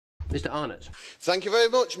Mr Arnott. Thank you very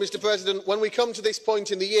much, Mr President. When we come to this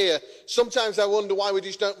point in the year, sometimes I wonder why we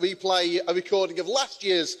just don't replay a recording of last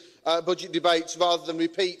year's budget debates rather than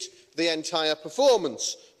repeat the entire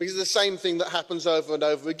performance, because it's the same thing that happens over and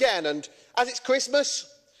over again. And as it's Christmas,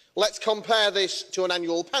 let's compare this to an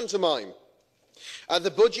annual pantomime. The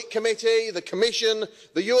Budget Committee, the Commission,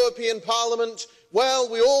 the European Parliament, well,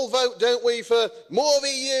 we all vote, don't we, for more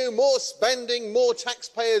EU, more spending, more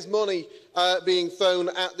taxpayers' money being thrown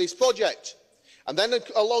at this project. And then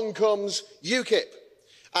along comes UKIP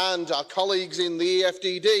and our colleagues in the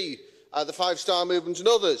EFDD, the Five Star Movement and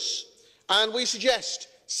others. And we suggest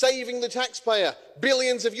saving the taxpayer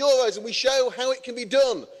billions of euros, and we show how it can be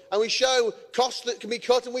done, and we show costs that can be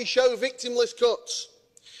cut, and we show victimless cuts.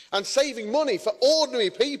 And saving money for ordinary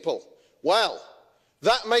people, well,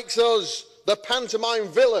 that makes us the pantomime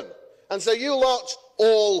villain. And so you lot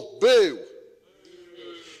all boo.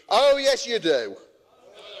 Oh, yes, you do.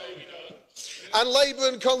 And Labour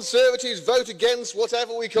and Conservatives vote against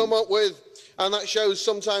whatever we come up with, and that shows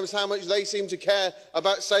sometimes how much they seem to care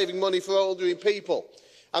about saving money for ordinary people.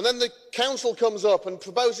 And then the Council comes up and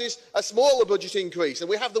proposes a smaller budget increase, and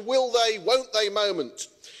we have the will they, won't they moment,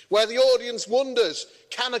 where the audience wonders,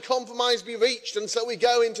 can a compromise be reached? And so we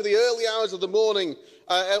go into the early hours of the morning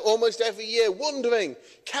almost every year wondering,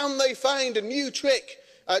 can they find a new trick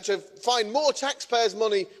to find more taxpayers'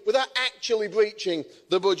 money without actually breaching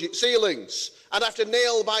the budget ceilings? And after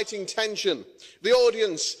nail-biting tension, the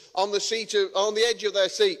audience on the edge of their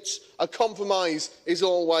seats, a compromise is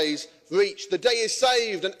always reached. The day is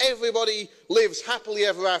saved and everybody lives happily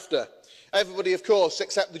ever after. Everybody, of course,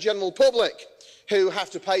 except the general public, who have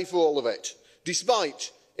to pay for all of it,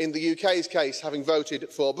 despite, in the UK's case, having voted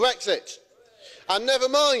for Brexit. And never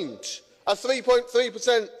mind a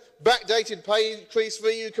 3.3% backdated pay increase for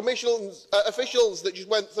EU officials that just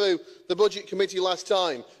went through the Budget Committee last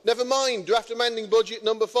time. Never mind draft amending budget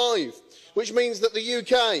number 5, which means that the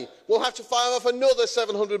UK will have to fire off another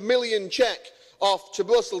 700 million cheque off to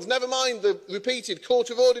Brussels. Never mind the repeated Court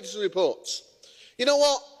of Auditors reports. You know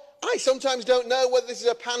what? I sometimes don't know whether this is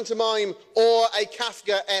a pantomime or a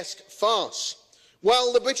Kafka-esque farce.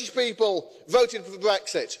 Well, the British people voted for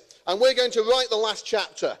Brexit, and we're going to write the last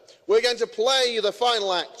chapter. We're going to play the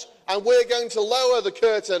final act, and we're going to lower the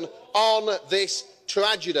curtain on this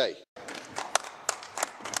tragedy.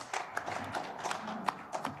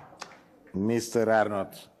 Mr.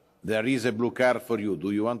 Arnott, there is a blue card for you.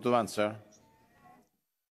 Do you want to answer?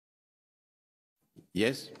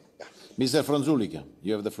 Yes? Mr. Frunzulică,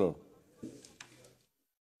 you have the floor.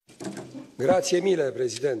 Grazie mille,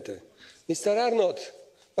 Presidente. Mr. Arnott,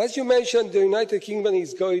 as you mentioned, the United Kingdom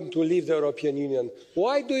is going to leave the European Union.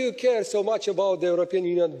 Why do you care so much about the European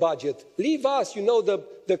Union budget? Leave us, you know,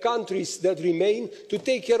 the countries that remain, to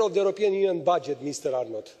take care of the European Union budget, Mr.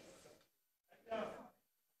 Arnott.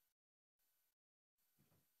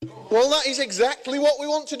 Well, that is exactly what we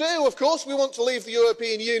want to do. Of course we want to leave the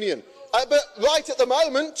European Union. But right at the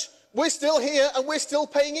moment, we're still here and we're still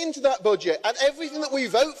paying into that budget. And everything that we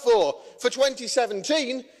vote for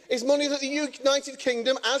 2017 is money that the United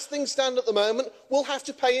Kingdom, as things stand at the moment, will have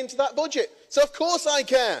to pay into that budget. So of course I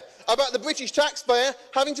care about the British taxpayer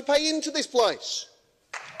having to pay into this place.